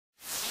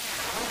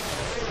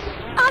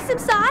some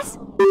sauce?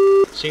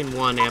 Scene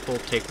 1, Apple,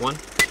 take 1.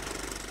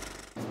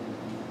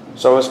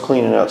 So I was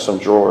cleaning out some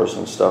drawers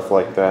and stuff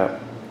like that,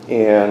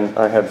 and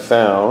I had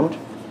found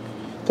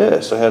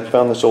this. I had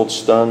found this old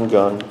stun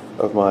gun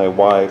of my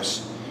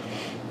wife's,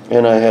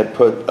 and I had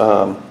put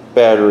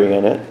battery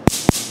in it,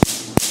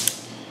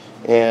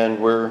 and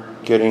we're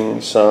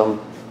getting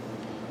some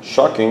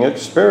shocking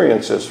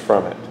experiences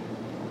from it.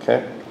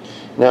 Okay,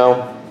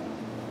 now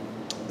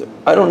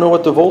I don't know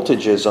what the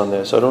voltage is on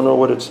this. I don't know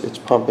what it's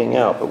pumping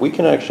out, but we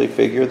can actually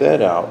figure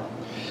that out,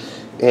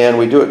 and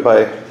we do it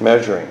by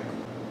measuring.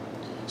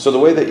 So the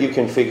way that you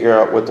can figure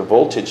out what the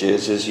voltage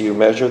is you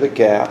measure the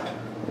gap.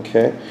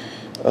 Okay,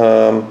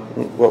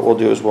 what we'll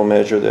do is we'll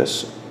measure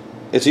this.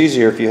 It's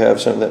easier if you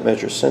have something that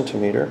measures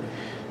centimeter.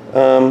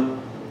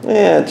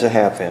 It's a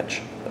 ½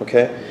 inch.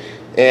 Okay,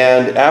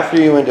 and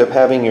after you end up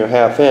having your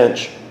 ½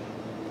 inch,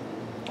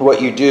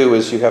 what you do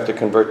is you have to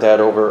convert that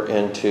over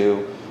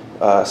into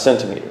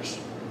centimeters.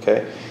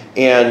 Okay,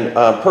 and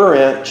per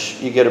inch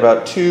you get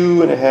about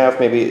 2.5,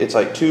 maybe it's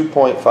like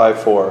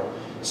 2.54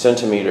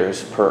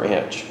 centimeters per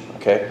inch.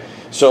 Okay,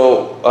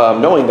 so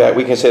knowing that,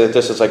 we can say that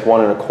this is like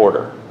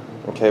 1.25.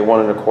 Okay,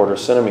 1.25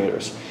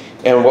 centimeters.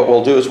 And what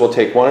we'll do is we'll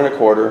take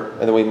 1.25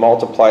 and then we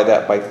multiply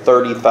that by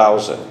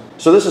 30,000.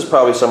 So this is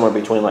probably somewhere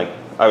between, like,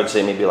 I would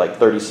say maybe like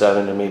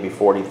 37 to maybe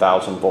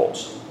 40,000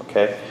 volts.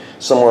 Okay,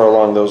 somewhere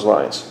along those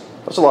lines.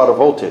 That's a lot of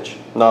voltage,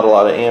 not a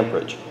lot of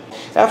amperage.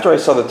 After I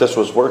saw that this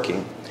was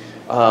working,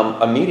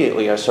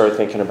 immediately I started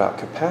thinking about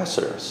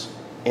capacitors.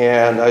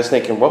 And I was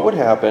thinking, what would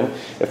happen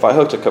if I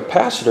hooked a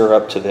capacitor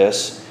up to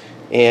this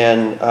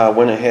and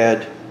went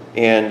ahead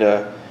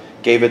and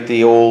gave it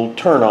the old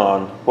turn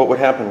on? What would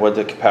happen? Would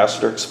the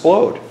capacitor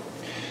explode?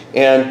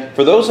 And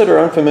for those that are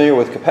unfamiliar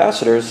with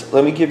capacitors,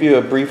 let me give you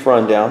a brief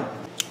rundown.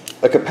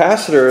 A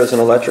capacitor is an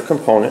electric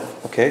component,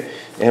 okay,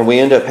 and we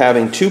end up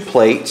having two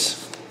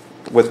plates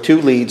with two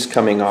leads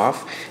coming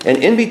off, and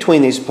in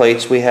between these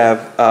plates we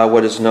have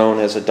what is known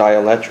as a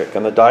dielectric,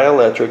 and the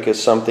dielectric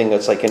is something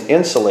that's like an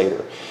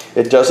insulator.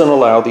 It doesn't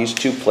allow these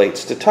two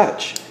plates to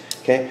touch.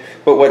 Okay,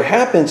 but what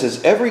happens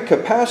is every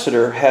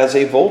capacitor has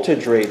a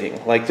voltage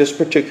rating. Like this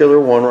particular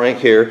one right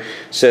here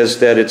says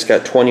that it's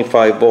got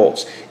 25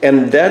 volts,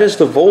 and that is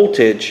the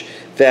voltage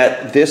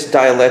that this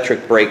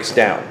dielectric breaks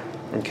down.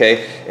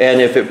 Okay,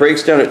 and if it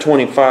breaks down at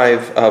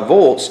 25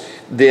 volts,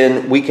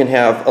 then we can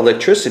have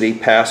electricity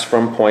pass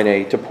from point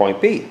A to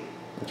point B.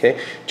 Okay,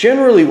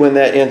 generally when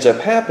that ends up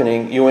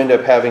happening, you end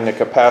up having a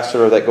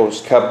capacitor that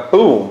goes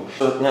kaboom.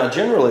 So now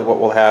generally what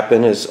will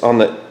happen is on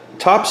the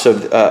tops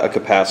of a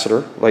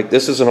capacitor, like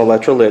this is an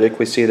electrolytic,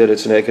 we see that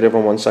it's negative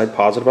on one side,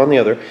 positive on the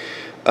other.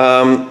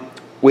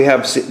 We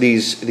have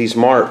these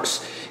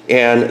marks,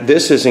 and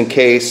this is in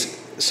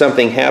case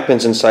something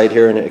happens inside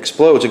here and it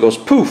explodes, it goes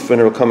poof and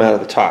it'll come out of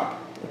the top.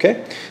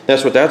 Okay,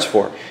 that's what that's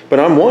for. But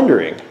I am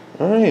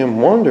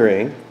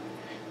wondering,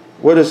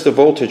 what is the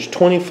voltage?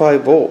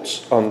 25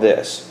 volts on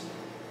this.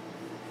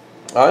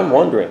 I'm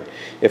wondering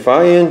if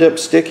I end up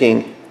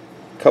sticking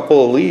a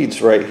couple of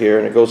leads right here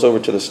and it goes over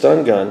to the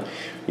stun gun,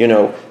 you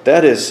know,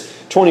 that is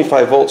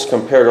 25 volts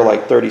compared to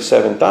like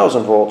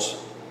 37,000 volts.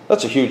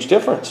 That's a huge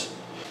difference.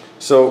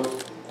 So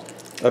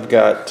I've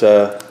got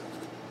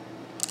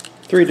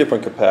 3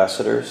 different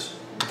capacitors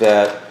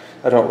that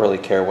I don't really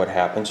care what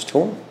happens to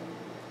them.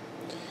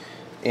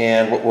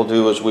 And what we'll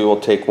do is we will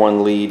take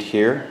one lead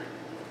here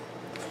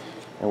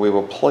and we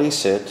will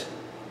place it.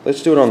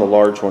 Let's do it on the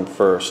large one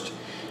first.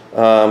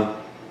 I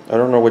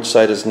don't know which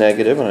side is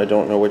negative and I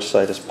don't know which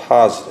side is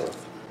positive.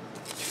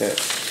 Okay.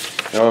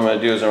 Now what I'm going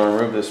to do is I'm going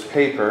to remove this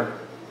paper.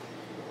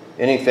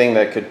 Anything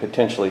that could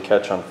potentially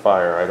catch on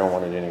fire, I don't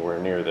want it anywhere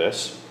near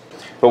this.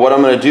 But what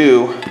I'm going to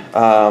do,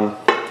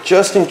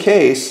 just in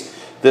case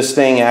this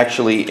thing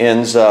actually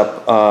ends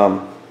up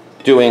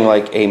doing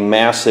like a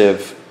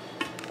massive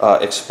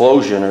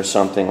explosion or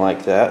something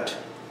like that,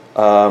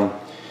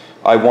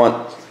 I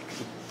want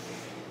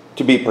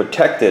to be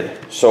protected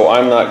so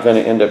I'm not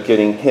going to end up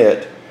getting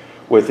hit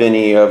with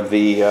any of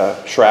the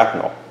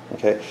shrapnel.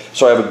 Okay,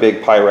 so I have a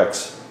big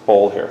Pyrex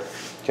bowl here.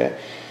 Okay,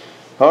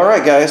 all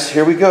right guys,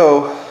 here we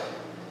go.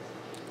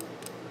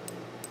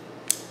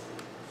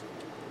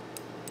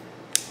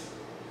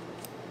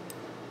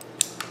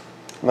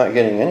 I'm not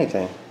getting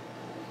anything.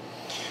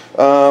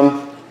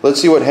 Let's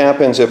see what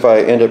happens if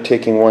I end up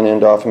taking one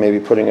end off and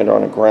maybe putting it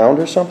on a ground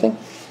or something.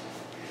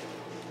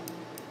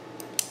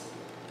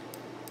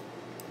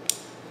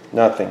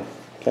 Nothing.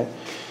 Okay.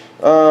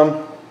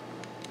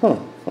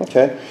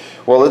 Okay.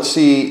 Well, let's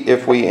see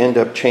if we end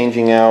up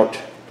changing out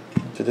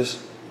to this.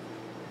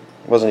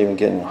 It wasn't even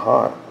getting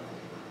hot.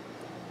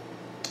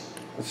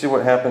 Let's see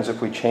what happens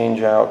if we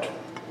change out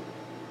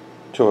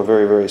to a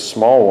very, very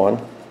small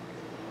one.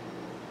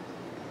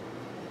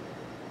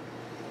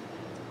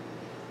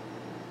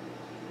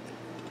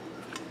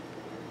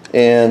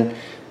 And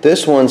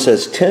this one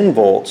says 10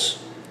 volts.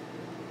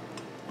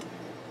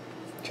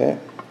 Okay.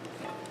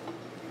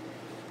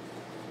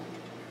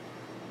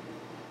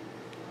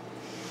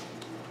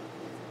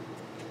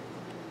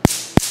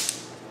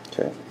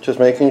 Okay, just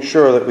making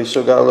sure that we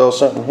still got a little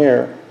something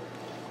here.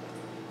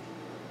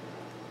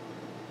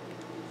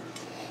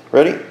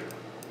 Ready?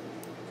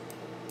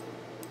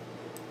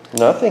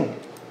 Nothing.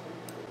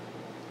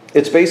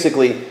 It's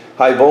basically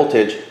high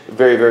voltage,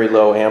 very, very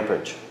low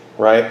amperage,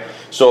 right?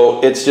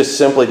 So it just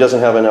simply doesn't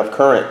have enough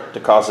current to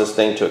cause this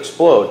thing to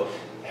explode.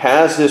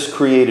 Has this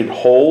created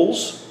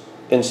holes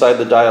inside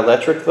the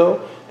dielectric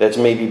though? That's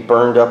maybe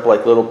burned up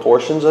like little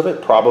portions of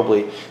it?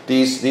 Probably.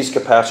 These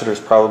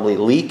capacitors probably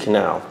leak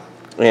now.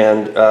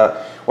 And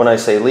when I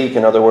say leak,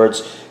 in other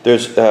words,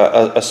 there's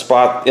a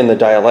spot in the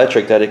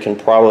dielectric that it can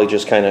probably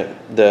just kind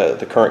of,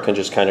 the current can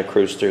just kind of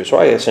cruise through. So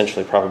I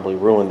essentially probably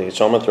ruined these.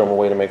 So I'm going to throw them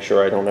away to make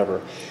sure I don't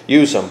ever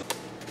use them.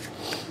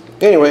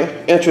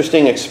 Anyway,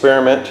 interesting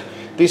experiment.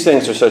 These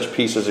things are such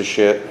pieces of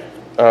shit.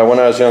 When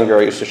I was younger,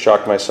 I used to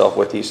shock myself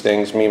with these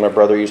things. Me and my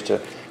brother used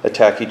to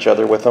attack each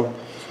other with them,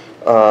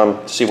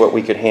 see what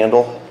we could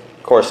handle.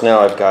 Of course,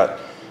 now I've got,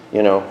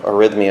 you know,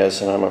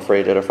 arrhythmias, and I'm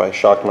afraid that if I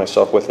shocked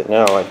myself with it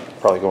now, I'd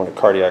probably go into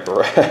cardiac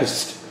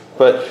arrest.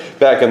 But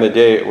back in the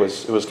day, it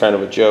was kind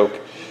of a joke.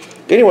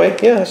 Anyway,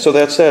 yeah, so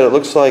that's that. It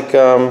looks like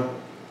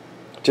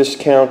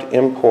Discount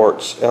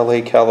Imports,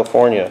 LA,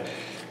 California.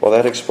 Well,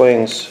 that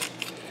explains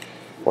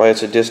why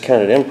it's a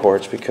discounted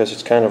imports, because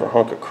it's kind of a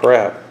hunk of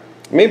crap.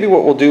 Maybe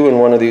what we'll do in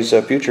one of these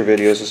future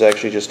videos is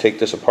actually just take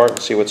this apart and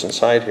see what's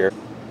inside here.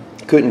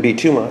 Couldn't be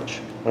too much,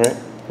 all right?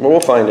 Well,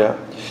 we'll find out.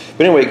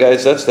 But anyway,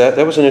 guys, that's that.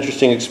 That was an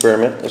interesting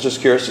experiment. I was just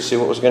curious to see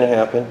what was going to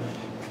happen.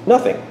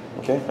 Nothing,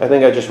 okay? I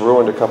think I just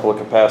ruined a couple of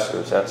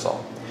capacitors, that's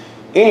all.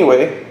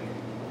 Anyway,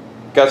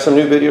 got some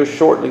new videos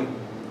shortly.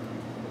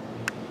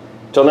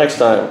 Till next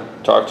time,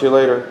 talk to you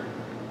later.